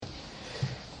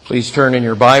Please turn in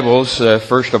your Bibles,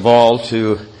 first of all,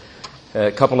 to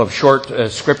a couple of short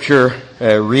scripture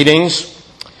readings.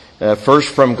 First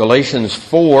from Galatians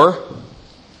 4.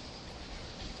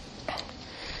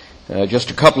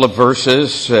 Just a couple of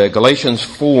verses. Galatians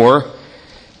 4,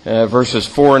 verses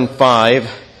 4 and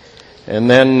 5. And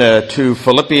then to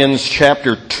Philippians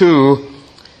chapter 2,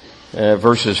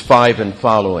 verses 5 and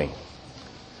following.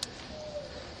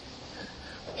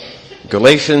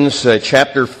 Galatians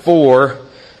chapter 4,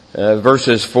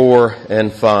 verses 4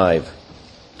 and 5.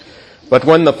 But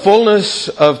when the fullness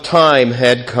of time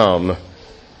had come,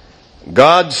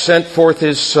 God sent forth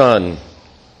His Son,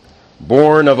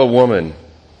 born of a woman,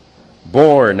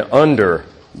 born under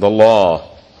the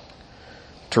law,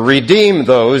 to redeem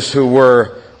those who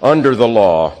were under the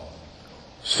law,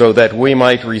 so that we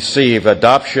might receive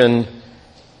adoption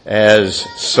as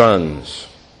sons.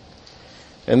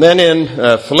 And then in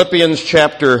Philippians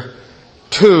chapter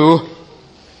 2,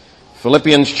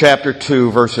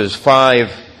 verses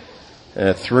 5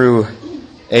 through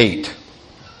 8.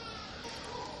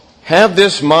 Have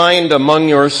this mind among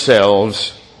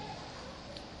yourselves,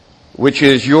 which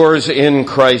is yours in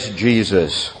Christ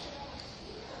Jesus,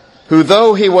 who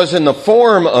though He was in the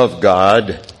form of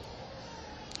God,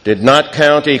 did not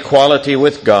count equality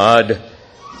with God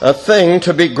a thing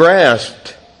to be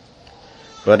grasped,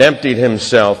 but emptied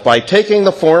Himself by taking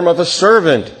the form of a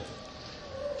servant,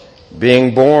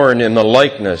 being born in the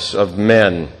likeness of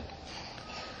men.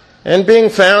 And being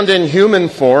found in human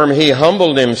form, He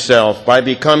humbled Himself by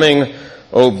becoming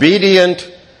obedient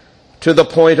to the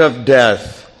point of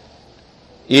death,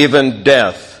 even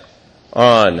death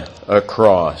on a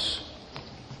cross.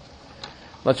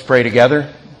 Let's pray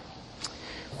together.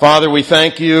 Father, we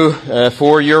thank You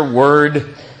for Your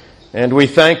word, and we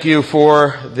thank You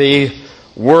for the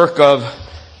work of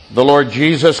the Lord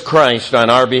Jesus Christ on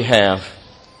our behalf.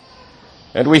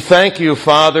 And we thank You,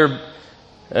 Father,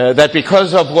 that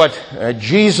because of what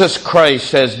Jesus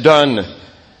Christ has done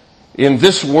in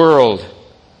this world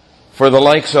for the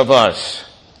likes of us,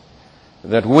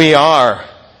 that we are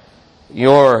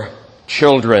Your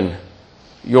children,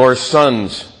 Your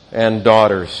sons and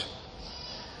daughters.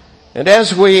 And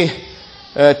as we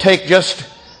take just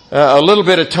a little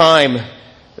bit of time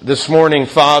this morning,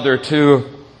 Father,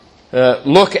 to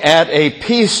look at a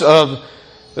piece of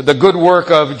the good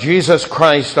work of Jesus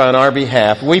Christ on our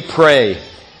behalf, we pray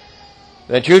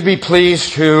that You'd be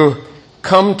pleased to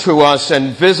come to us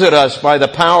and visit us by the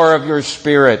power of Your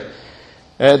Spirit,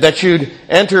 that You'd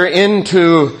enter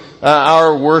into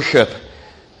our worship,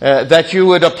 that You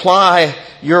would apply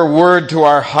Your word to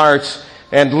our hearts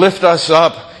and lift us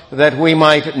up that we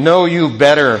might know You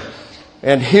better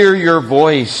and hear Your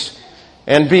voice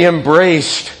and be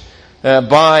embraced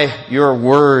by Your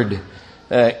word.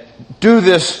 Do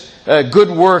this good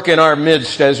work in our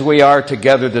midst as we are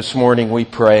together this morning, we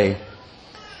pray.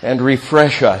 And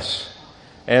refresh us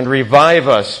and revive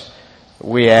us,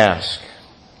 we ask.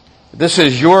 This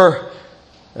is Your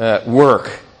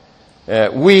work.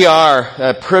 We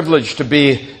are privileged to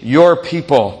be Your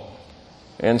people.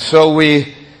 And so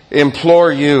we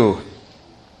implore You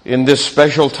in this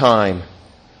special time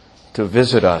to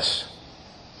visit us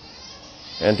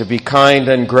and to be kind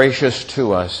and gracious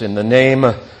to us in the name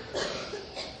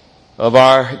of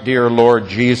our dear Lord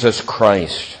Jesus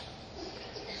Christ,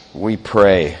 we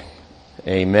pray.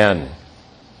 Amen.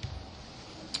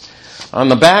 On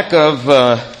the back of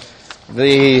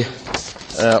the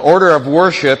order of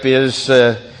worship is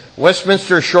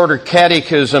Westminster Shorter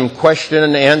Catechism, question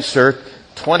and answer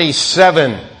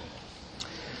 27.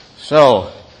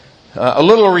 So, a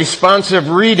little responsive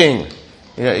reading.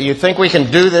 You think we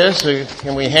can do this?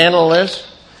 Can we handle this?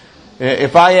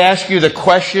 If I ask you the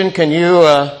question, can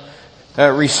you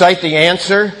recite the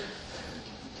answer?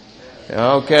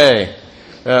 Okay.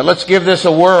 Let's give this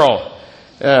a whirl.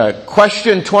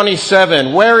 Question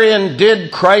 27. Wherein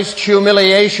did Christ's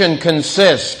humiliation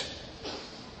consist?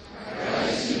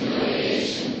 Christ's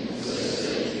humiliation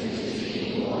consisted in His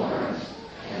being born,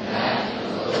 and that in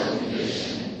a low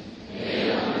condition,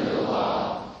 made under the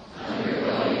law,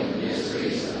 undergoing the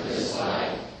miseries of this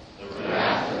life, the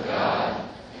wrath of God,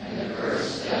 and the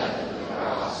first death of the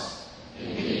cross,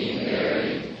 in being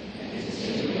buried, and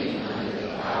continuing under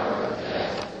the power of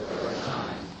death for a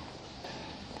time.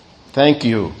 Thank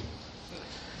you.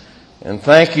 And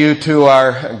thank you to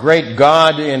our great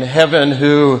God in heaven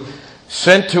who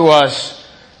sent to us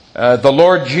the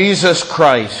Lord Jesus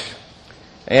Christ.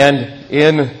 And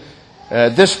in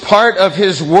this part of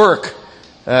His work,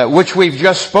 which we've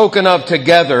just spoken of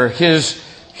together, His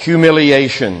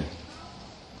humiliation.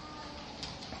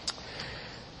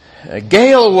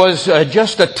 Gail was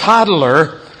just a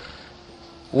toddler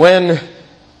when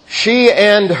she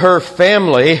and her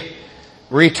family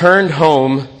returned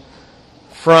home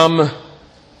from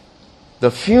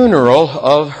the funeral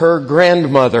of her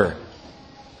grandmother.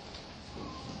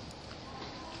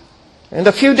 And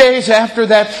a few days after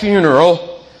that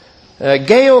funeral,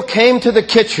 Gail came to the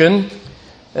kitchen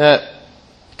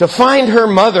to find her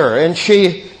mother, and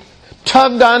she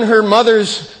tugged on her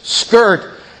mother's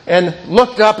skirt and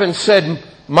looked up and said,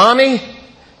 "Mommy,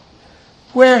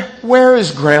 where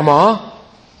is Grandma?"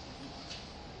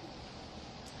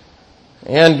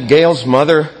 And Gail's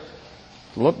mother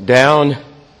looked down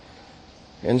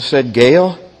and said,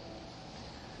 "Gail,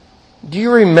 do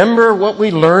you remember what we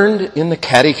learned in the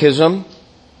catechism?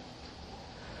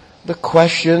 The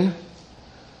question,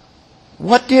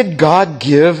 what did God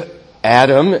give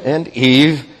Adam and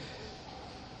Eve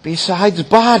besides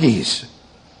bodies?"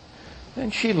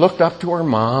 And she looked up to her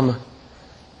mom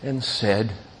and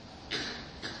said,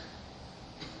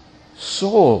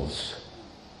 "Souls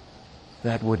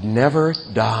that would never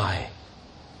die."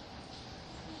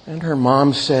 And her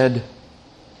mom said,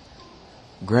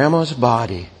 "Grandma's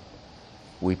body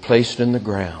we placed in the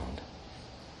ground,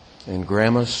 and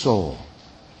Grandma's soul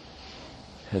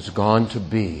has gone to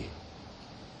be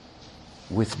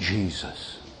with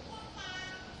Jesus."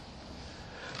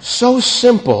 So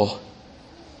simple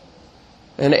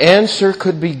an answer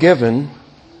could be given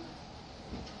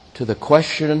to the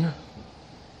question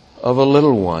of a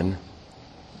little one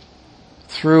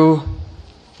through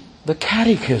the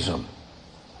catechism.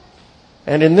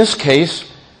 And in this case,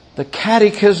 the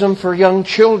catechism for young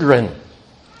children.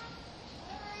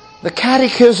 The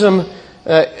catechism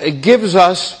gives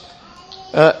us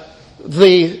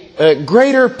the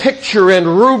greater picture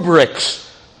and rubrics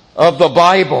of the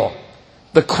Bible,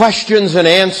 the questions and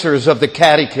answers of the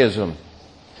catechism.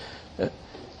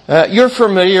 You're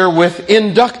familiar with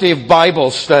inductive Bible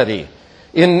study.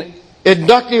 In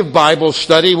inductive Bible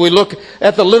study, we look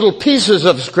at the little pieces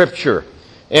of Scripture.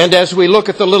 And as we look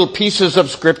at the little pieces of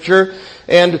Scripture,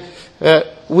 and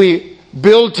we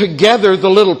build together the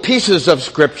little pieces of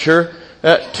Scripture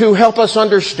to help us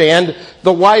understand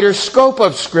the wider scope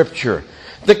of Scripture.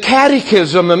 The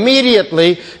Catechism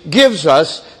immediately gives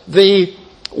us the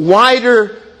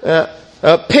wider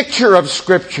picture of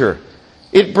Scripture.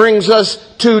 It brings us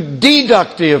to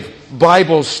deductive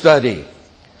Bible study.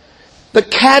 The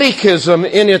Catechism,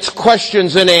 in its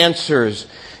questions and answers,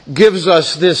 gives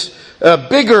us this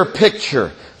bigger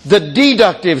picture, the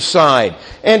deductive side.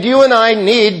 And you and I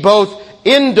need both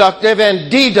inductive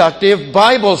and deductive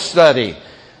Bible study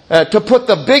to put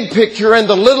the big picture and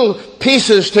the little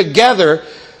pieces together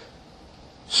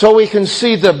so we can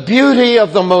see the beauty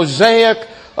of the mosaic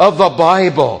of the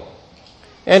Bible.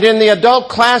 And in the adult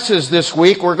classes this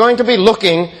week, we're going to be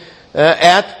looking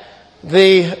at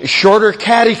the shorter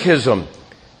catechism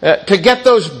to get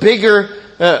those bigger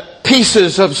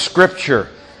pieces of Scripture.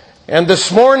 And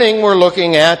this morning we're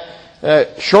looking at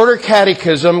shorter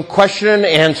catechism, question and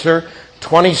answer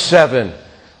 27,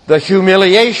 the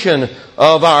humiliation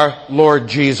of our Lord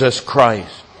Jesus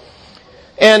Christ.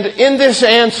 And in this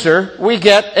answer, we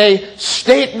get a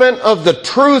statement of the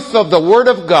truth of the Word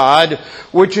of God,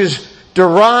 which is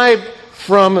derived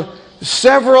from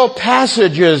several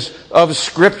passages of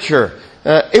Scripture.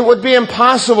 It would be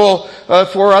impossible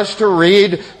for us to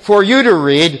read, for you to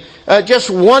read, just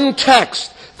one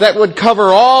text that would cover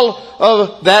all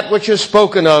of that which is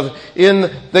spoken of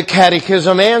in the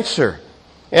Catechism answer.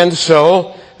 And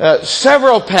so,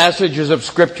 several passages of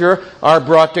Scripture are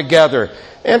brought together.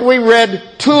 And we read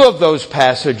two of those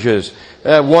passages,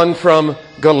 one from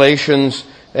Galatians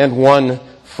and one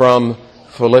from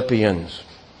Philippians.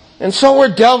 And so we're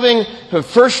delving,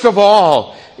 first of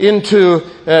all, into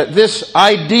this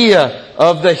idea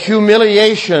of the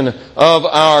humiliation of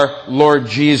our Lord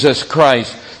Jesus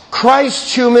Christ.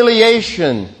 Christ's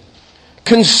humiliation.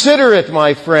 Consider it,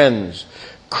 my friends.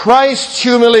 Christ's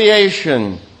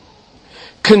humiliation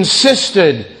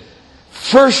consisted,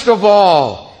 first of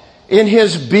all, in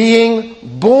His being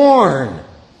born.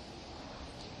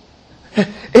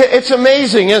 It's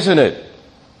amazing, isn't it?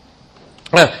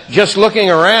 Just looking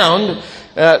around,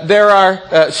 there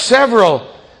are several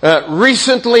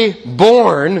recently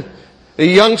born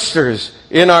youngsters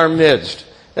in our midst.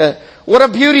 What a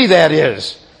beauty that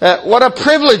is. What a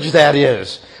privilege that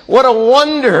is. What a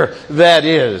wonder that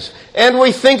is. And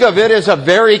we think of it as a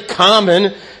very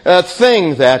common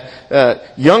thing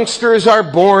that youngsters are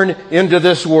born into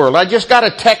this world. I just got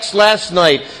a text last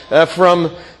night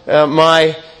from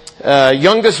my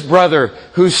youngest brother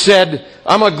who said,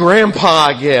 "I'm a grandpa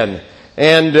again."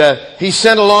 And he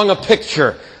sent along a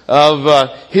picture of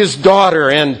his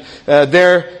daughter and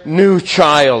their new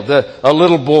child, a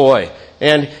little boy.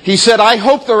 And he said, I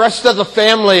hope the rest of the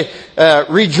family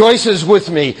rejoices with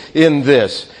me in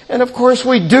this. And of course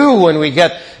we do when we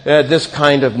get this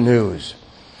kind of news.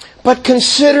 But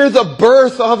consider the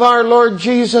birth of our Lord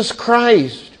Jesus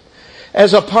Christ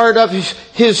as a part of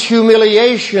his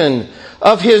humiliation,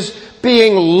 of his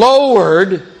being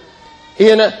lowered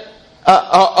in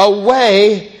a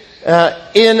way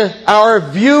in our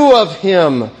view of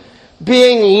him,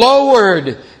 being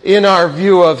lowered in our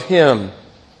view of him.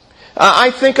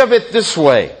 I think of it this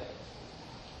way.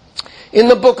 In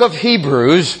the book of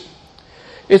Hebrews,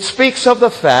 it speaks of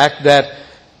the fact that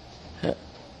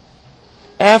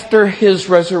after his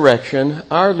resurrection,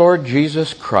 our Lord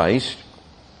Jesus Christ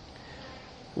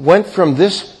went from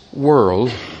this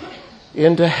world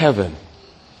into heaven,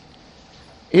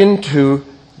 into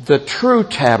the true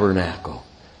tabernacle,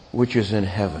 which is in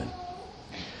heaven,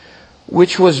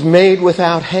 which was made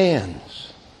without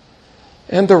hands.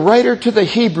 And the writer to the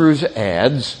Hebrews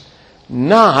adds,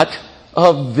 not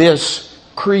of this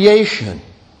creation.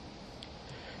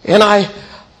 And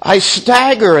I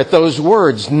stagger at those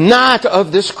words, not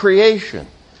of this creation.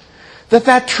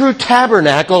 That true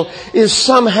tabernacle is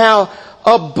somehow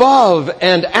above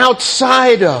and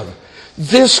outside of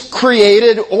this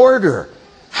created order.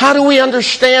 How do we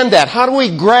understand that? How do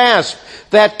we grasp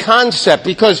that concept?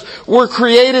 Because we're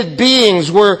created beings.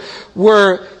 We're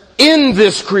in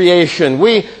this creation.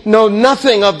 We know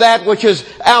nothing of that which is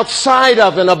outside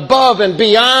of and above and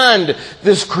beyond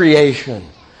this creation.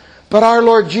 But our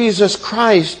Lord Jesus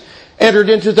Christ entered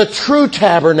into the true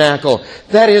tabernacle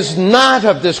that is not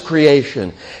of this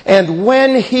creation. And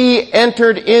when he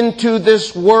entered into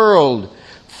this world,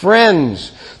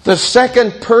 friends, the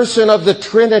second person of the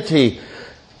Trinity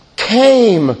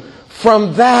came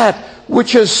from that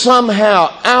which is somehow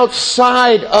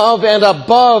outside of and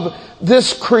above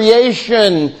this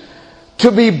creation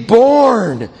to be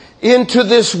born into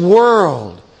this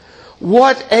world.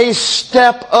 What a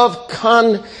step of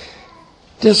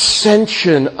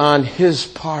condescension on his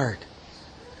part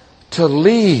to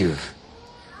leave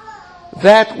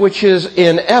that which is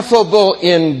ineffable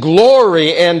in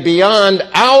glory and beyond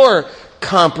our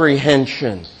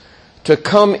comprehension, to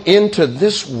come into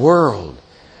this world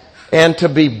and to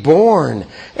be born.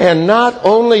 And not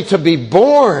only to be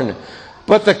born,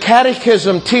 but the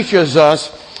Catechism teaches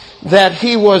us that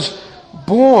he was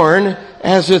born,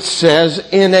 as it says,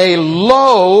 in a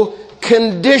low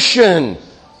condition.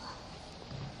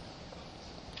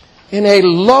 In a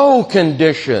low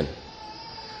condition.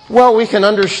 Well, we can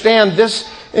understand this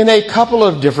in a couple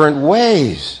of different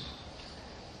ways.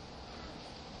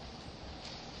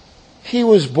 He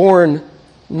was born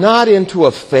not into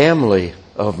a family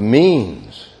of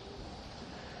means,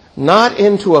 not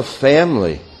into a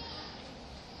family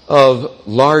of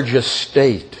large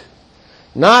estate,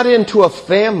 not into a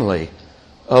family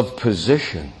of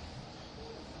position,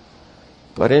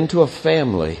 but into a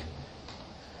family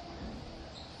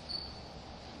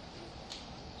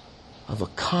of a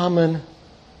common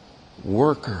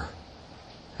worker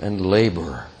and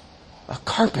laborer, a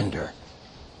carpenter.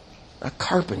 A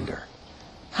carpenter.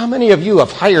 How many of you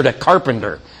have hired a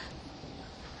carpenter?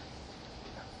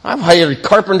 I've hired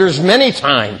carpenters many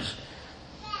times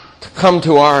to come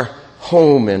to our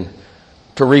home and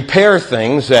to repair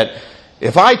things that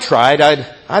if I tried, I'd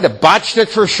have botched it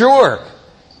for sure.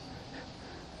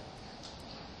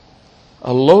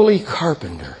 A lowly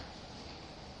carpenter.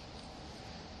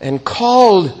 And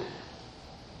called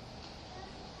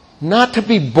not to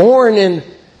be born in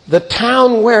the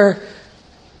town where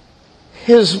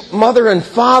his mother and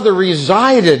father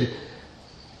resided,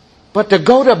 but to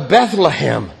go to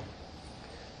Bethlehem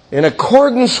in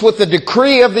accordance with the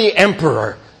decree of the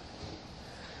emperor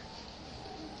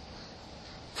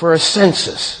for a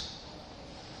census.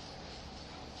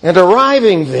 And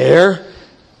arriving there,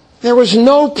 there was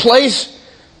no place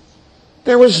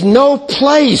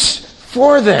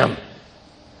for them.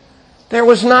 There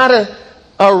was not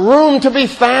a room to be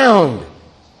found.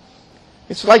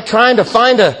 It's like trying to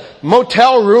find a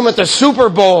motel room at the Super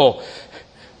Bowl.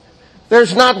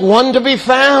 There's not one to be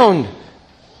found.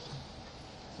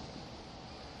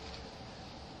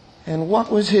 And what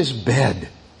was his bed?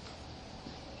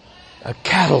 A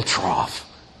cattle trough.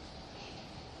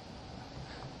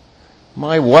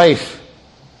 My wife's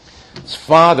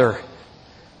father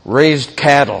raised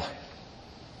cattle.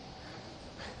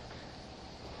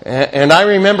 And I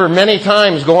remember many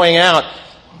times going out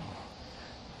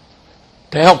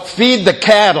to help feed the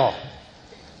cattle.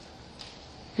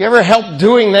 You ever help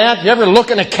doing that? You ever look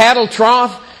in a cattle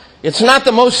trough? It's not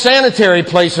the most sanitary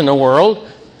place in the world.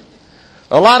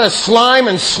 a lot of slime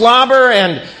and slobber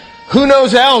and who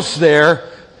knows else there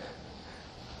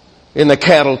in the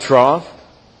cattle trough.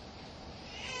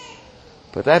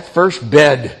 But that first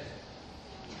bed,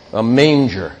 a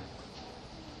manger,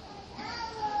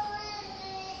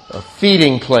 a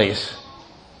feeding place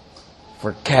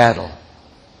for cattle.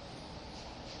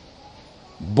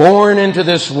 Born into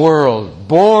this world,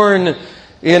 born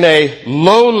in a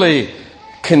lowly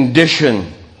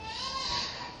condition,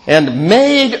 and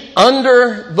made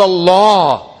under the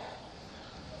law,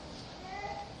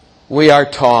 we are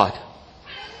taught.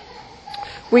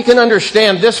 We can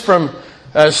understand this from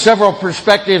several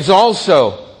perspectives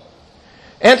also.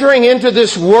 Entering into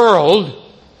this world,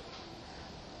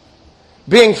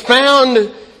 being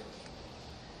found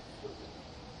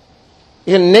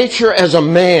in nature as a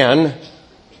man,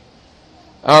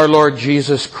 our Lord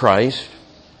Jesus Christ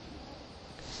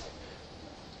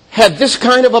had this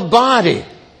kind of a body,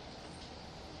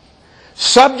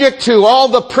 subject to all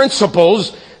the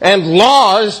principles and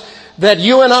laws that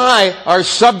you and I are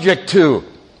subject to.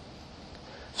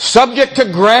 Subject to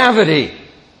gravity.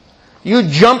 You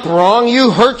jump wrong, you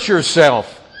hurt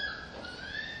yourself.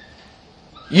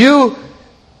 You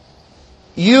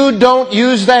don't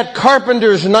use that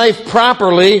carpenter's knife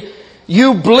properly,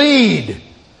 you bleed.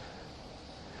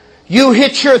 You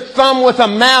hit your thumb with a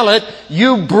mallet,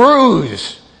 you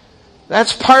bruise.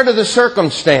 That's part of the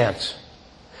circumstance.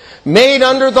 Made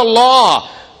under the law,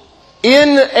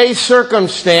 in a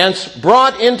circumstance,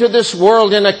 brought into this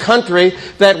world in a country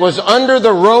that was under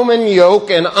the Roman yoke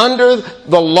and under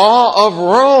the law of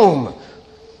Rome.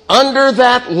 Under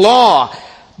that law,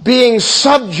 being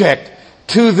subject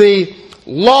to the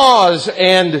laws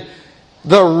and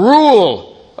the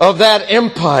rule of that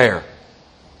empire.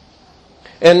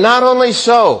 And not only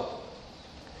so,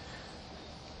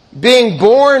 being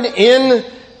born in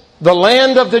the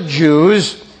land of the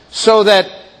Jews so that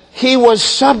he was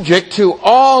subject to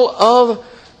all of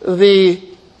the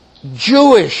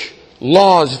Jewish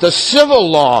laws, the civil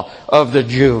law of the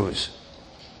Jews.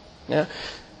 Yeah.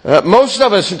 Most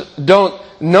of us don't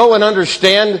know and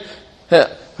understand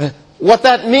what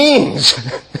that means.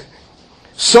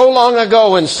 So long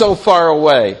ago and so far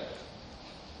away.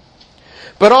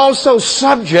 But also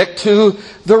subject to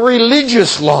the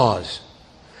religious laws,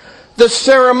 the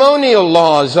ceremonial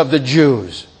laws of the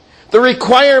Jews, the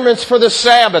requirements for the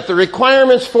Sabbath, the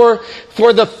requirements for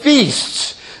the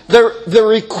feasts, the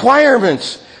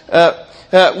requirements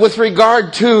with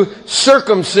regard to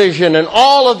circumcision and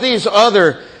all of these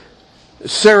other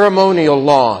ceremonial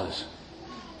laws.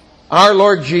 Our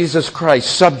Lord Jesus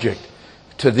Christ subject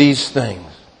to these things.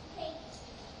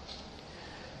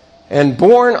 And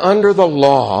born under the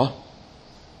law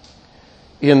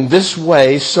in this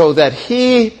way so that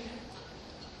he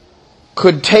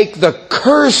could take the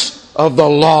curse of the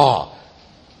law,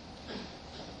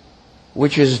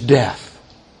 which is death.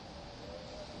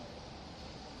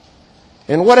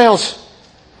 And what else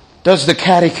does the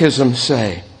Catechism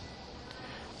say?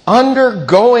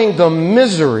 Undergoing the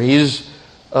miseries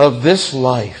of this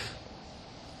life.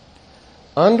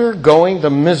 Undergoing the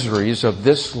miseries of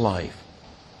this life.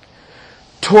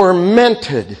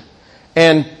 Tormented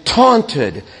and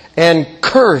taunted and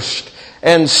cursed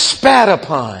and spat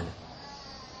upon.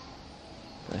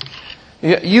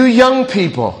 You young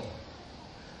people,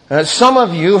 some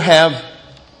of you have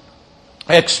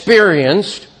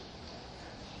experienced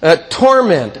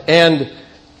torment and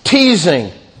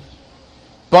teasing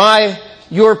by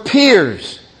your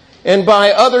peers and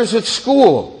by others at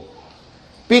school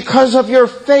because of your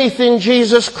faith in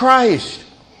Jesus Christ.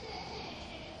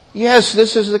 Yes,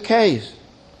 this is the case.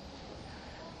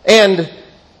 And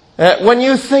when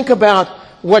you think about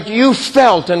what you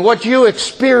felt and what you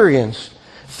experienced,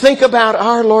 think about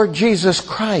our Lord Jesus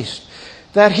Christ,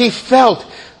 that He felt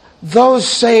those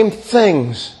same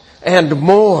things and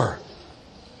more.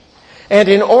 And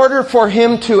in order for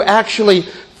Him to actually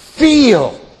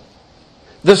feel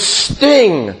the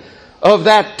sting of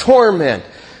that torment,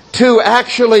 to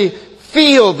actually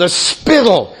feel the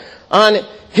spittle on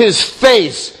His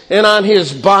face and on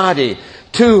His body,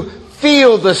 to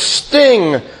feel the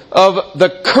sting of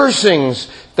the cursings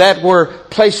that were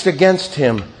placed against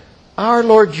Him, our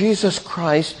Lord Jesus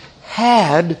Christ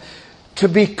had to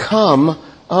become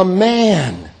a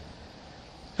man.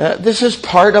 This is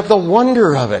part of the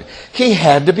wonder of it. He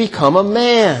had to become a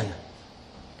man.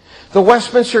 The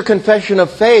Westminster Confession of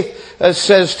Faith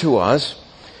says to us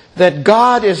that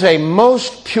God is a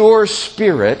most pure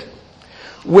spirit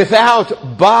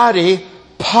without body,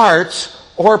 parts,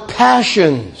 or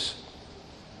passions.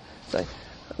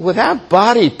 Without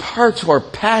body, parts, or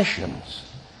passions.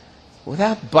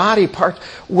 without body parts,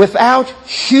 without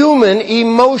human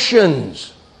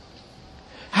emotions.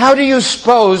 How do you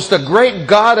suppose the great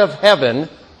God of heaven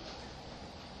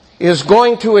is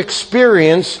going to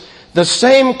experience the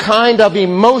same kind of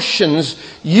emotions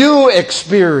you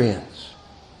experience?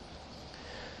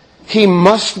 He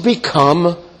must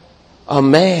become a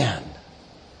man.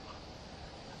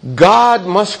 God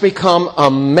must become a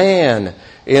man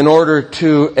in order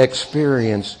to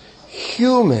experience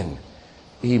human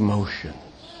emotions.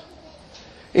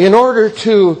 In order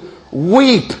to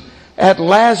weep at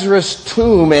Lazarus'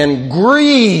 tomb and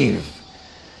grieve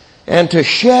and to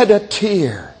shed a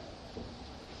tear,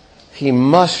 he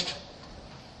must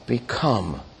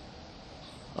become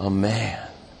a man.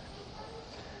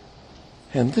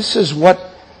 And this is what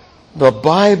the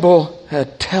Bible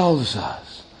tells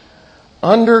us.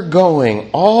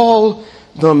 Undergoing all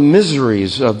the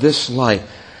miseries of this life,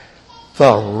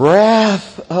 the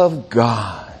wrath of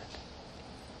God.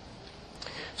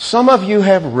 Some of you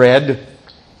have read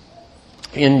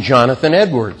in Jonathan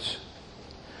Edwards.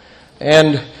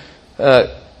 And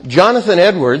Jonathan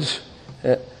Edwards,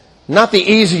 not the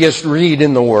easiest read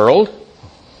in the world,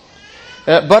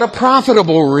 but a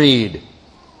profitable read.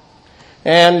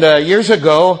 And years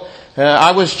ago,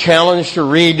 I was challenged to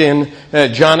read in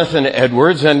Jonathan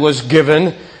Edwards and was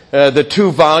given the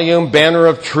 2-volume Banner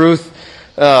of Truth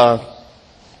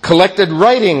collected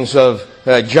writings of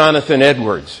Jonathan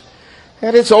Edwards.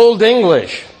 And it's Old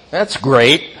English. That's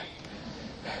great.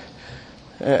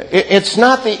 It's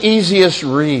not the easiest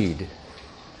read.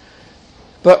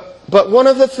 But one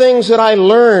of the things that I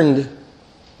learned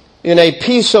in a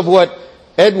piece of what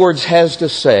Edwards has to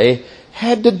say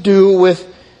had to do with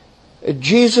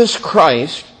Jesus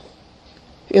Christ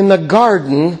in the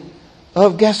Garden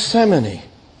of Gethsemane.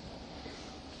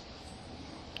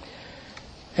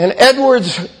 And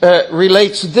Edwards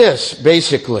relates this,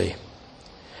 basically.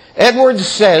 Edwards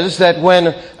says that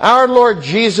when our Lord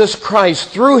Jesus Christ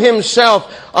threw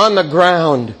himself on the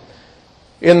ground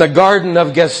in the Garden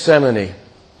of Gethsemane,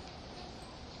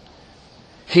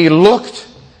 he looked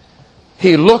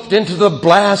into the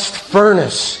blast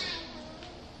furnace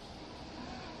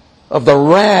of the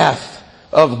wrath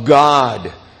of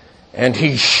God, and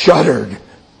he shuddered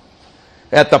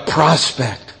at the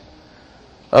prospect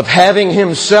of having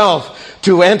himself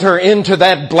to enter into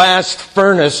that blast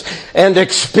furnace and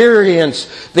experience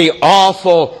the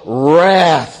awful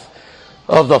wrath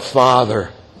of the Father.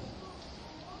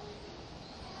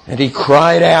 And he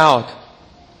cried out,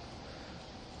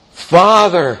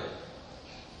 "Father,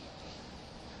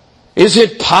 is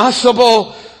it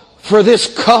possible for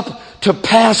this cup to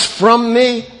pass from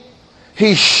me?"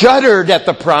 He shuddered at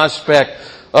the prospect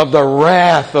of the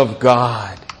wrath of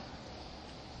God.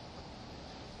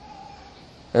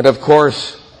 And of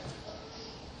course,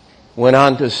 went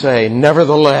on to say,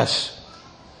 "Nevertheless,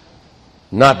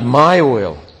 not my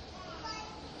will,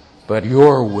 but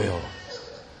your will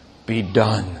be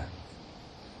done."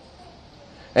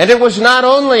 And it was not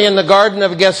only in the Garden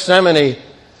of Gethsemane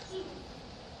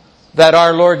that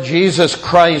our Lord Jesus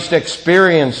Christ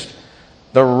experienced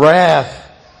the wrath,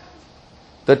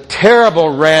 the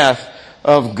terrible wrath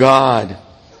of God,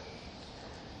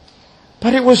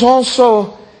 but it was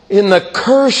also in the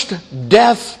cursed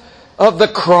death of the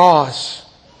cross,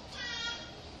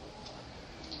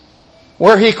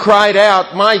 where he cried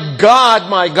out, my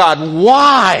God,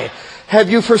 why have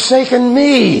you forsaken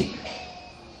me?"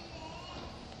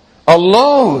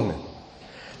 Alone,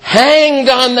 hanged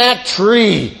on that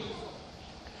tree,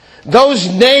 those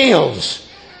nails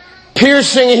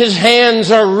piercing his hands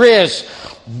or wrists,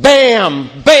 bam,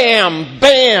 bam,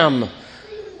 bam,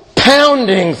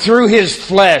 pounding through his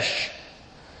flesh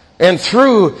and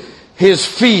through his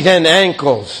feet and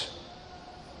ankles,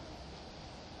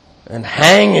 and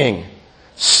hanging,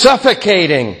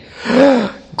 suffocating,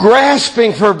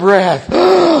 grasping for breath,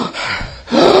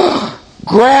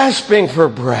 grasping for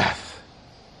breath,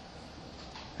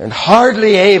 and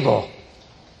hardly able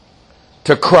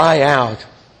to cry out,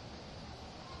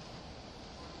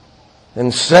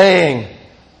 and saying,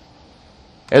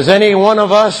 as any one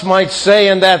of us might say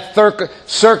in that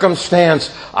circumstance,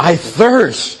 "I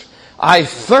thirst. I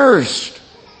thirst."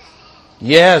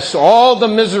 Yes, all the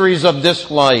miseries of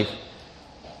this life,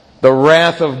 the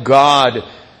wrath of God,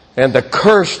 and the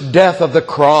cursed death of the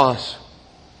cross.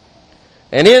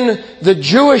 And in the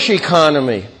Jewish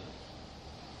economy,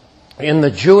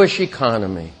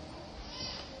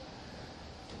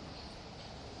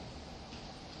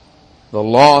 the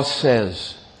law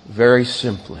says very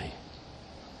simply,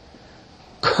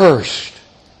 cursed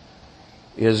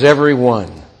is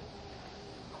everyone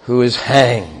who is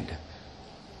hanged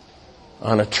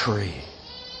on a tree.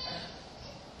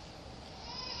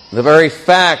 The very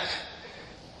fact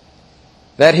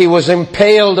that he was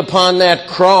impaled upon that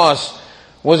cross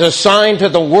was a sign to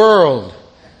the world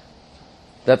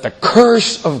that the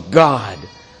curse of God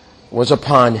was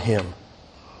upon him.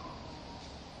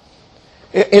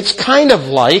 It's kind of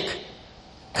like,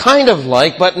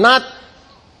 but not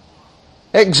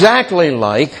exactly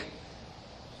like,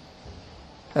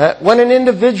 when an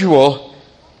individual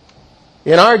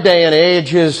in our day and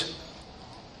age is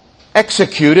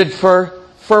executed for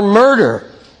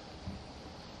murder.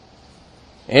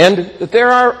 And there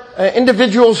are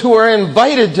individuals who are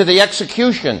invited to the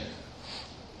execution.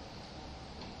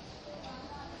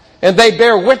 And they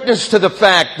bear witness to the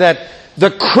fact that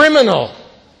the criminal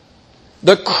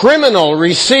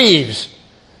receives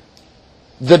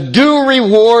the due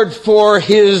reward for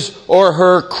his or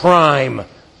her crime.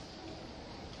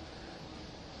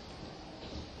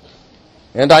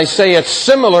 And I say it's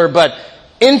similar, but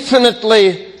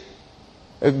infinitely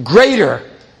greater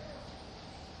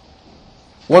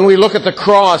when we look at the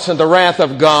cross and the wrath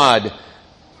of God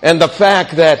and the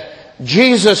fact that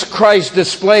Jesus Christ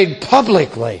displayed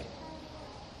publicly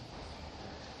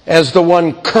as the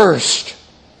one cursed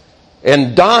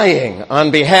and dying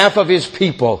on behalf of his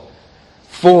people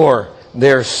for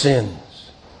their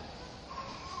sins.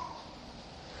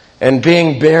 And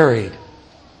being buried.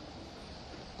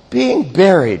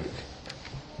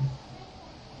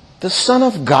 The Son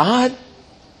of God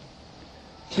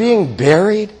being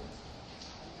buried.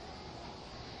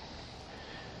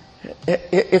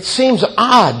 It seems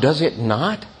odd, does it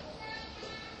not?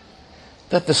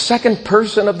 That the second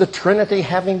person of the Trinity,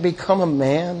 having become a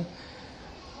man,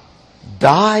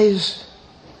 dies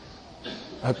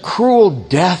a cruel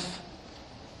death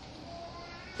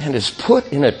and is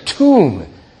put in a tomb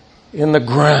in the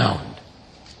ground.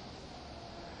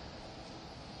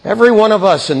 Every one of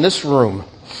us in this room,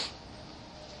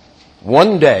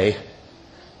 one day,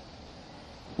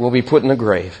 will be put in the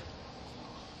grave.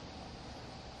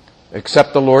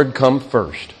 Except the Lord come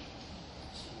first.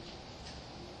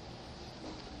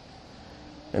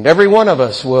 And every one of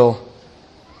us will,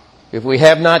 if we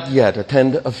have not yet,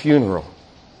 attend a funeral.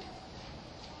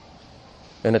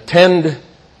 And attend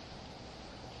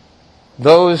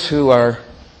those who are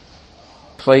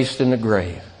placed in the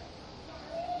grave.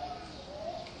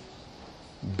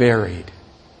 Buried.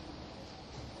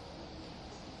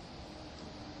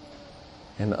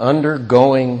 And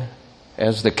undergoing,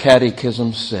 as the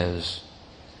Catechism says,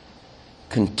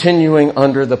 continuing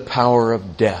under the power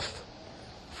of death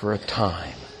for a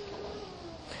time.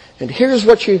 And here's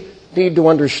what you need to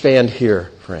understand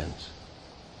here, friends,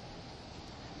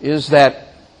 is that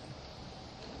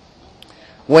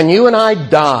when you and I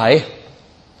die,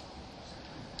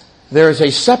 there's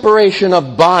a separation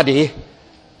of body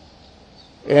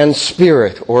and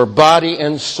spirit, or body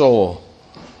and soul.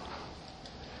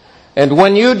 And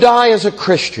when you die as a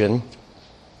Christian,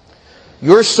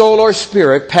 your soul or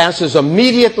spirit passes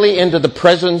immediately into the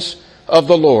presence of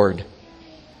the Lord.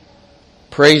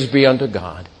 Praise be unto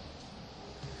God.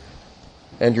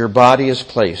 And your body is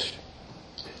placed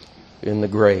in the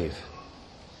grave.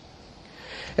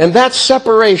 And that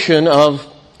separation of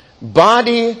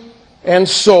body and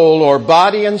soul, or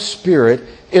body and spirit,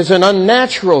 is an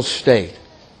unnatural state.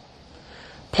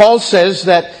 Paul says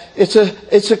that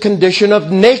it's a condition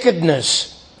of nakedness.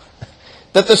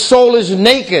 That the soul is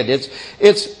naked.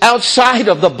 It's outside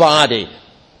of the body.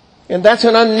 And that's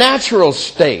an unnatural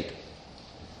state.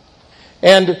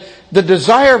 And the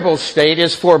desirable state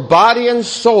is for body and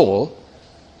soul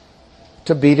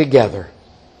to be together.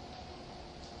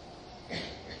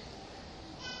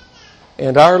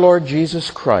 And our Lord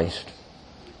Jesus Christ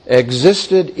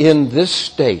existed in this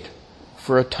state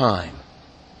for a time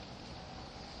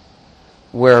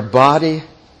where body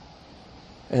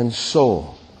and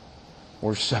soul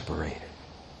were separated.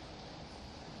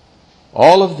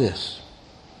 All of this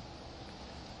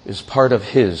is part of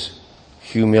his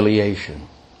humiliation.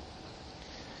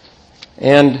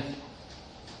 And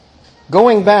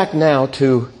going back now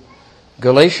to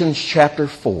Galatians chapter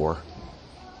 4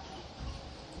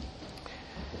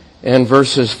 and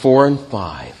verses 4 and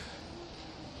 5,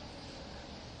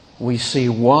 we see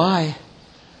why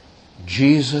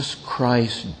Jesus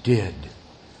Christ did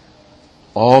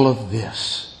all of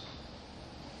this.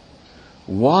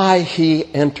 Why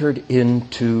he entered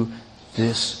into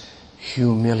this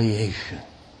humiliation.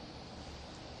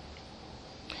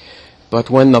 But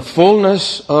when the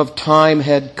fullness of time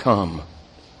had come,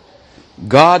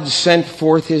 God sent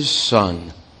forth his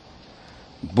Son,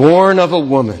 born of a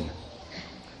woman,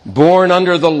 born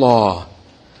under the law,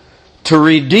 to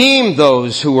redeem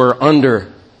those who were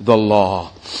under the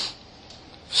law,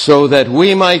 so that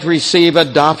we might receive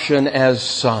adoption as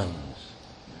sons.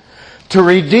 To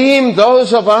redeem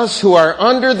those of us who are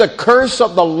under the curse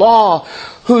of the law,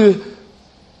 who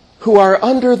are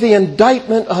under the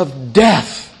indictment of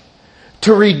death.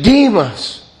 To redeem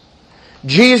us.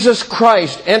 Jesus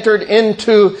Christ entered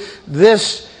into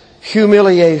this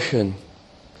humiliation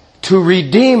to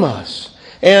redeem us.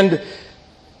 And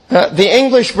the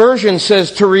English version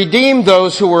says to redeem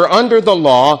those who were under the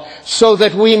law so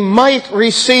that we might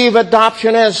receive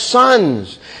adoption as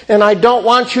sons. And I don't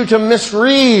want you to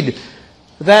misread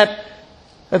that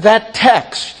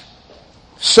text.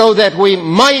 So that we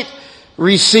might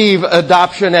receive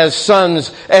adoption as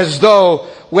sons, as though,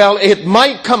 well, it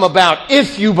might come about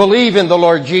if you believe in the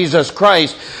Lord Jesus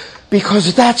Christ.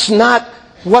 Because that's not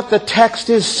what the text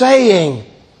is saying.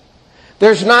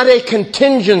 There's not a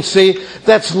contingency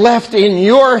that's left in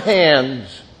your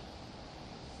hands.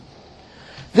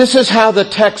 This is how the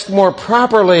text more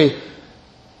properly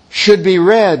should be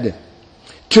read.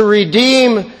 To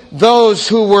redeem those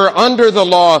who were under the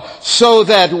law so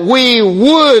that we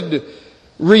would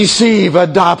receive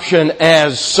adoption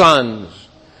as sons.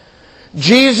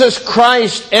 Jesus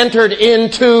Christ entered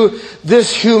into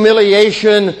this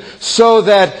humiliation so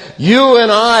that you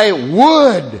and I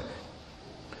would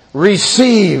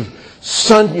receive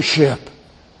sonship.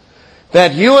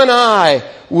 That you and I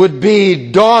would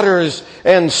be daughters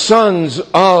and sons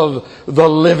of the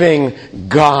living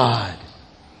God.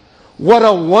 What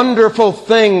a wonderful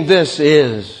thing this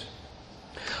is.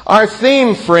 Our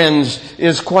theme, friends,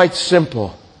 is quite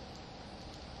simple.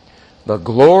 The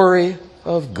glory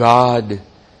of God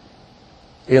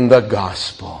in the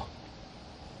gospel.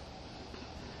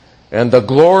 And the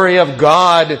glory of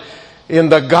God in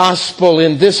the gospel,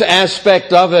 in this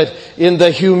aspect of it, in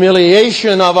the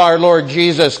humiliation of our Lord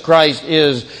Jesus Christ,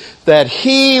 is that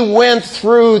He went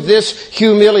through this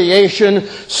humiliation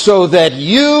so that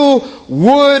you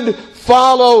would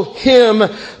follow Him,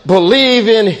 believe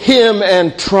in Him,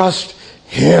 and trust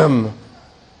Him.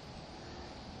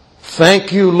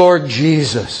 Thank you, Lord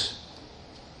Jesus.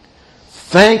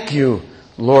 Thank you,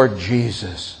 Lord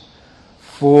Jesus,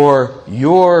 for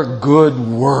your good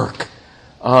work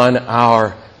on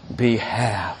our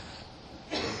behalf.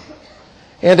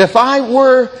 And if I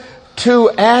were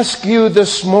to ask you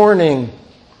this morning,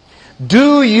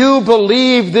 do you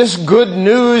believe this good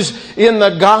news in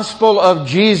the gospel of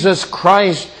Jesus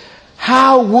Christ?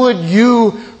 How would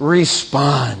you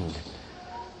respond?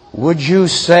 Would you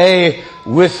say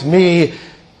with me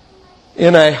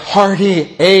in a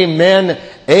hearty amen,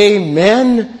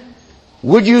 amen?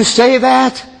 Would you say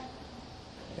that?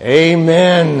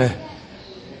 Amen.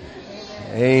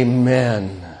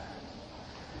 Amen.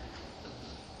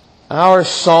 Our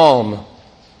psalm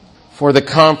for the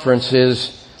conference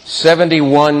is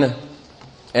 71a.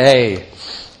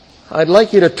 I'd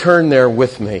like you to turn there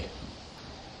with me,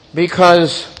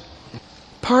 because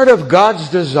part of God's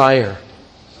desire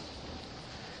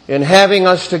in having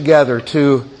us together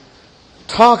to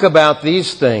talk about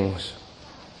these things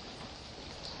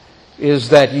is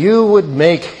that you would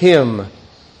make Him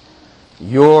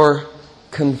your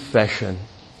confession.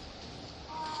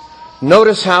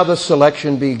 Notice how the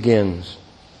selection begins.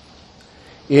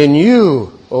 In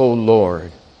you, O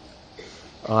Lord,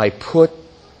 I put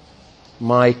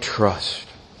my trust.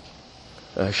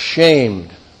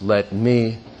 Ashamed, let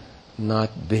me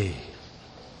not be.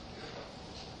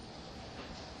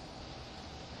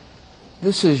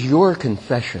 This is your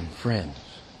confession, friends.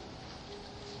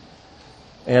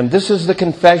 And this is the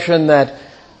confession that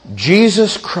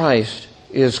Jesus Christ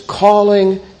is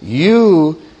calling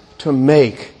you to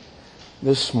make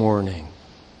this morning.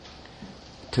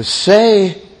 To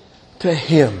say to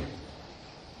Him,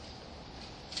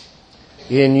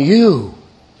 in you,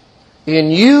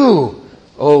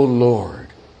 O Lord,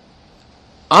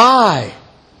 I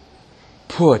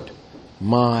put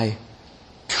my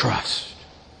trust.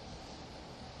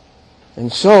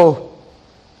 And so,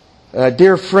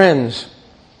 dear friends,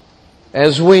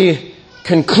 as we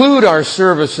conclude our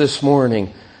service this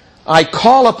morning, I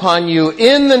call upon you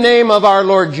in the name of our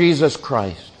Lord Jesus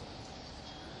Christ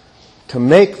to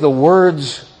make the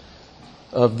words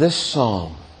of this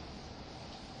psalm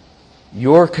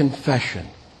your confession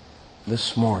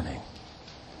this morning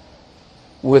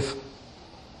with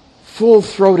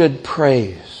full-throated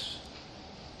praise,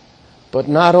 but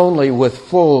not only with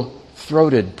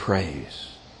full-throated praise,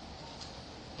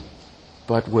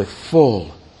 but with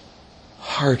full-hearted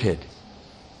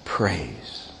praise.